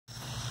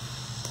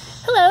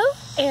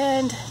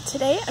and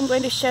today I'm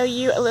going to show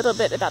you a little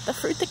bit about the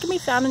fruit that can be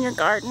found in your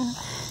garden,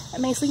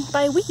 amazingly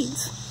by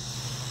weeds.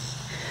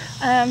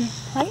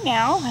 Right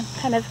now, I'm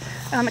kind of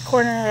on the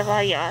corner of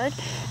our yard.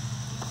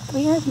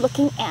 We are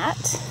looking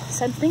at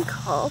something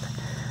called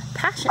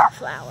passion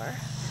flower.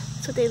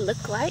 That's what they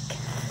look like.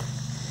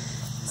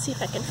 Let's see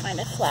if I can find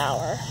a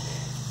flower.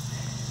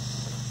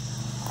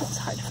 It's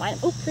hard to find.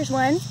 Oh, here's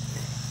one.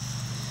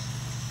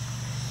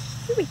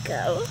 Here we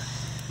go.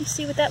 You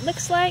see what that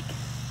looks like?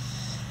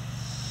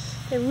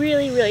 They're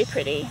really, really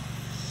pretty.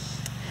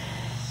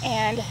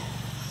 And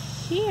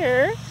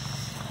here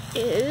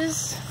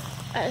is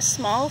a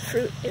small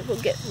fruit. It will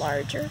get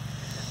larger.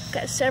 I've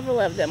got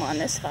several of them on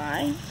this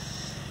vine.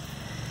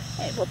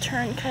 It will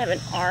turn kind of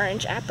an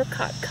orange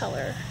apricot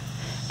color.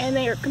 And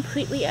they are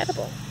completely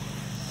edible.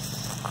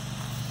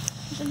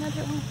 Here's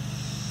another one.